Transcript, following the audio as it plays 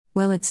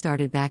Well, it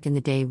started back in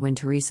the day when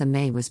Theresa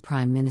May was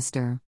Prime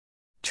Minister.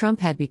 Trump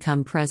had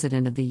become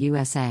President of the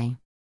USA.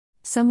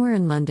 Somewhere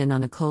in London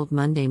on a cold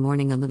Monday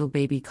morning, a little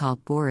baby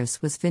called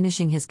Boris was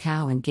finishing his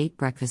cow and gate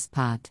breakfast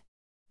pot.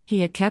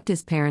 He had kept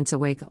his parents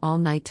awake all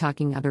night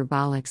talking utter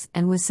bollocks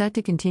and was set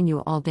to continue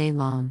all day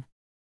long.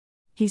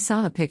 He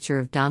saw a picture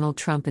of Donald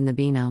Trump in the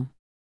Beano.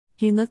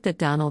 He looked at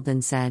Donald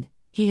and said,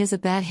 "He has a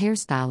bad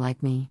hairstyle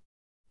like me."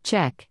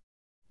 Check.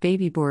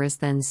 Baby Boris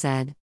then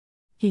said,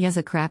 "He has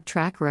a crap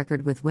track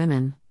record with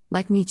women,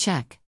 like me."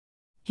 Check.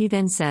 He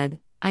then said,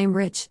 "I am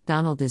rich,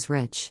 Donald is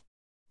rich."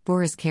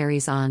 Boris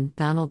carries on,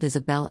 "Donald is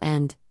a bell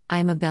end, I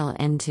am a bell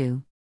end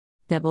too."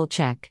 Double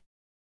check.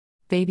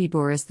 Baby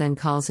Boris then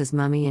calls his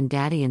mummy and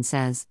daddy and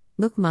says,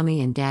 "Look,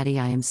 mummy and daddy,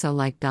 I am so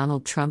like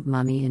Donald Trump."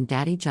 Mummy and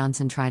daddy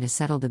Johnson try to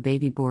settle the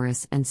baby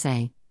Boris and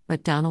say,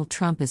 "But Donald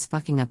Trump is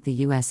fucking up the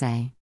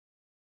USA."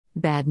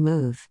 Bad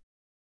move.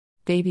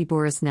 Baby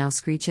Boris now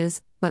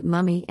screeches, "But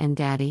mummy and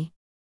daddy,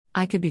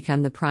 I could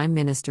become the Prime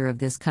Minister of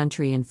this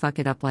country and fuck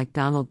it up like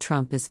Donald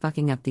Trump is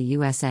fucking up the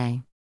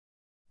USA."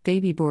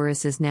 Baby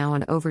Boris is now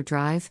on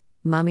overdrive,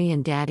 "Mummy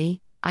and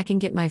daddy, I can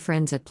get my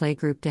friends at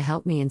Playgroup to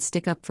help me and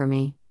stick up for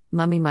me.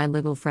 Mummy, my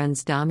little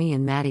friends Dami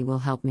and Maddie will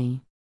help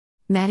me."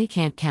 Maddie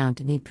can't count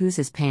and he poos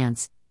his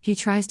pants, he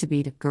tries to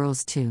beat up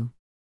girls too.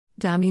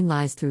 Dami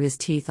lies through his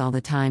teeth all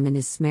the time and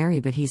is smerry,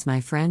 but he's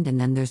my friend. And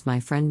then there's my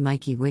friend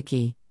Mikey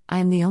Wiki, I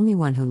am the only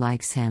one who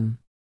likes him.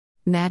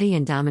 Maddie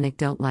and Dominic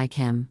don't like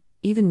him,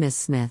 even Miss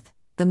Smith,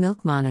 the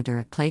milk monitor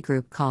at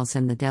Playgroup, calls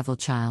him the devil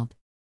child.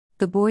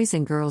 The boys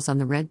and girls on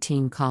the red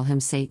team call him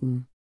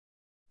Satan.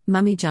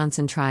 Mummy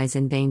Johnson tries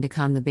in vain to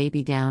calm the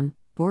baby down.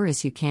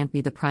 "Boris, you can't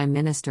be the Prime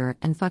Minister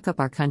and fuck up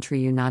our country,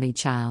 you naughty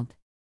child."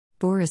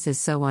 Boris is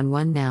so on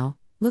one now.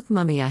 "Look,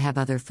 mummy, I have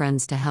other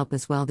friends to help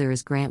as well. There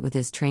is Grant with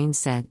his train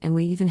set, and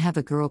we even have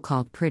a girl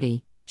called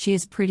Pretty. She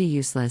is pretty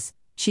useless,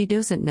 she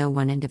doesn't know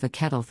one end of a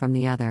kettle from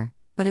the other,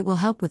 but it will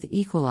help with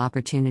equal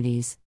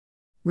opportunities.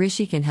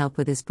 Rishi can help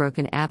with his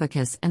broken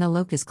abacus, and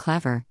Alok is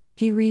clever,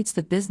 he reads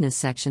the business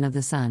section of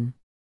The Sun.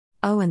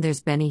 Oh, and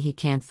there's Benny, he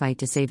can't fight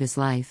to save his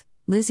life.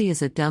 Lizzie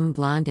is a dumb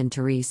blonde, and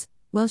Therese,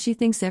 well, she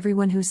thinks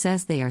everyone who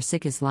says they are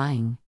sick is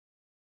lying."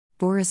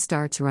 Boris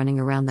starts running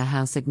around the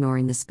house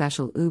ignoring the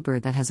special Uber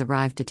that has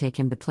arrived to take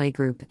him to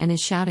Playgroup and is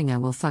shouting, "I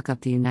will fuck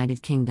up the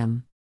United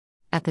Kingdom,"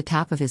 at the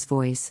top of his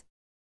voice.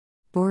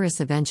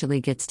 Boris eventually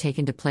gets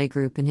taken to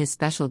Playgroup in his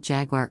special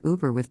Jaguar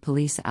Uber with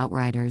police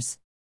outriders.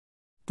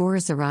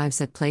 Boris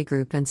arrives at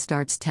Playgroup and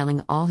starts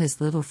telling all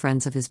his little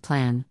friends of his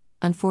plan.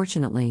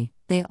 Unfortunately,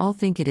 they all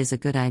think it is a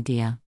good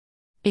idea.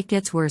 It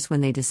gets worse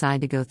when they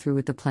decide to go through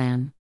with the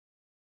plan.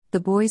 The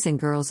boys and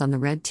girls on the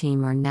red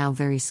team are now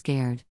very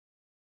scared.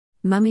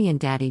 Mummy and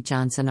Daddy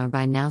Johnson are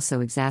by now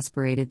so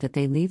exasperated that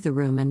they leave the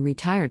room and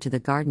retire to the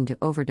garden to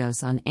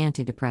overdose on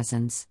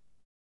antidepressants.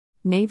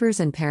 Neighbors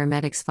and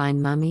paramedics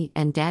find Mummy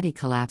and Daddy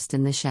collapsed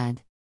in the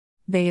shed.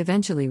 They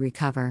eventually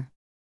recover.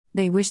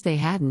 They wish they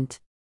hadn't.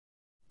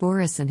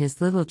 Boris and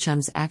his little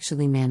chums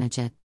actually manage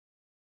it.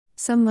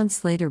 Some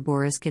months later,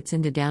 Boris gets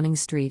into Downing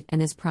Street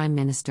and is Prime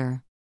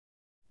Minister.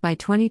 By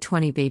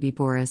 2020, baby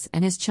Boris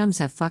and his chums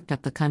have fucked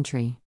up the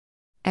country.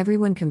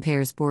 Everyone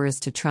compares Boris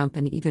to Trump,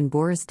 and even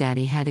Boris'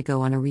 daddy had to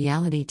go on a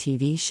reality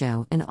TV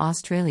show in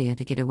Australia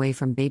to get away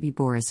from baby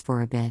Boris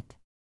for a bit.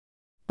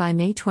 By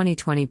May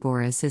 2020,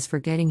 Boris is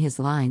forgetting his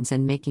lines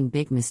and making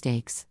big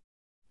mistakes.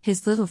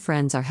 His little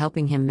friends are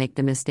helping him make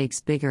the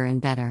mistakes bigger and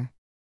better.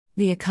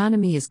 The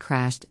economy is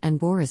crashed and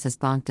Boris has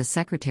bonked a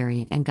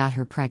secretary and got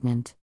her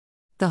pregnant.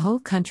 The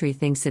whole country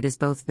thinks it is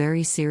both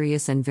very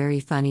serious and very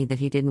funny that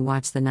he didn't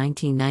watch the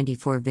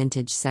 1994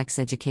 vintage sex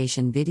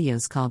education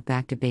videos called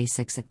Back to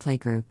Basics at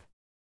Playgroup.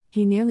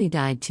 He nearly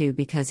died too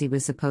because he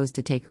was supposed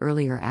to take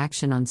earlier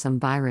action on some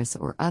virus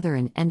or other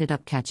and ended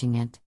up catching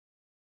it.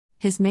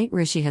 His mate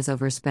Rishi has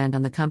overspent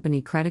on the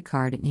company credit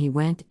card and he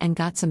went and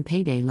got some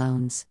payday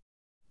loans.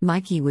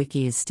 Mikey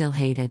Wiki is still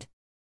hated.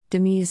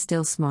 Demi is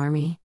still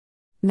smarmy.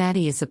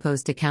 Maddie is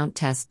supposed to count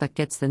tests but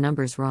gets the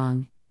numbers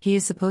wrong. He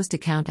is supposed to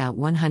count out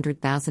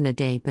 100,000 a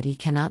day but he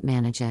cannot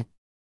manage it.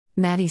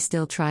 Maddie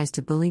still tries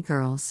to bully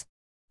girls.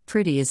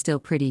 Pretty is still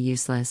pretty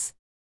useless.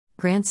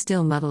 Grant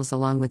still muddles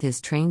along with his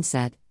train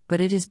set,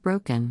 but it is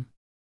broken.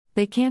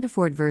 They can't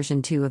afford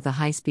version 2 of the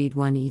high-speed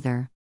one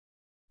either.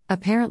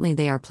 Apparently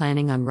they are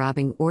planning on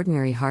robbing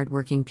ordinary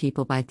hardworking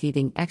people by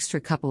thieving extra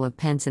couple of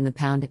pence in the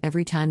pound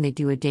every time they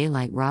do a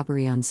daylight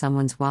robbery on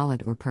someone's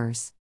wallet or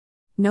purse.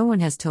 No one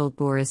has told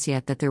Boris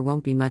yet that there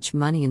won't be much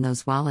money in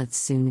those wallets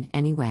soon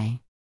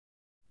anyway.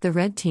 The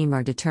red team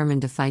are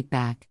determined to fight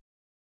back.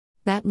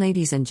 That,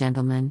 ladies and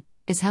gentlemen,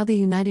 is how the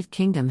United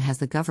Kingdom has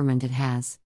the government it has.